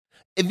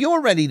If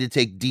you're ready to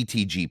take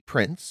DTG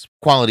prints,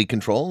 quality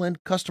control,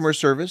 and customer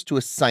service to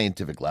a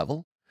scientific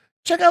level,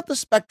 check out the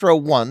Spectro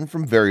 1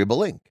 from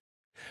Variable Ink.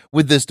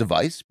 With this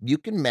device, you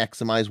can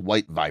maximize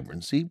white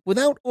vibrancy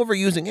without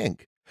overusing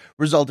ink,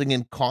 resulting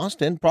in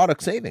cost and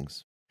product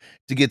savings.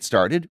 To get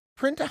started,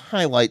 print a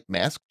highlight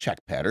mask check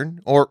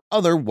pattern or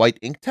other white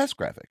ink test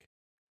graphic.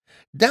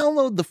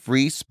 Download the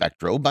free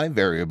Spectro by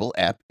Variable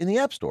app in the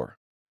App Store.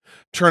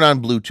 Turn on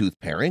Bluetooth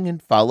pairing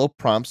and follow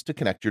prompts to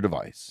connect your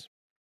device.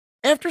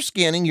 After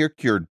scanning your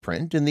cured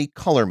print in the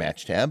Color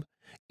Match tab,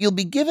 you'll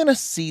be given a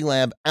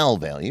C-Lab L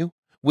value,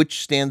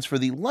 which stands for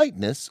the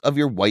lightness of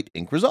your white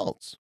ink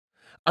results.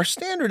 Our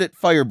standard at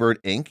FIREBIRD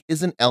Ink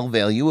is an L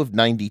value of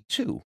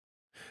 92.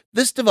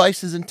 This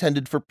device is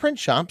intended for print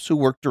shops who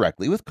work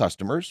directly with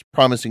customers,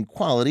 promising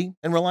quality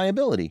and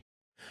reliability.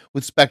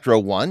 With Spectro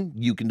 1,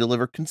 you can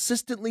deliver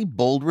consistently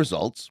bold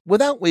results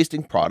without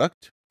wasting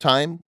product,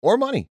 time, or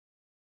money.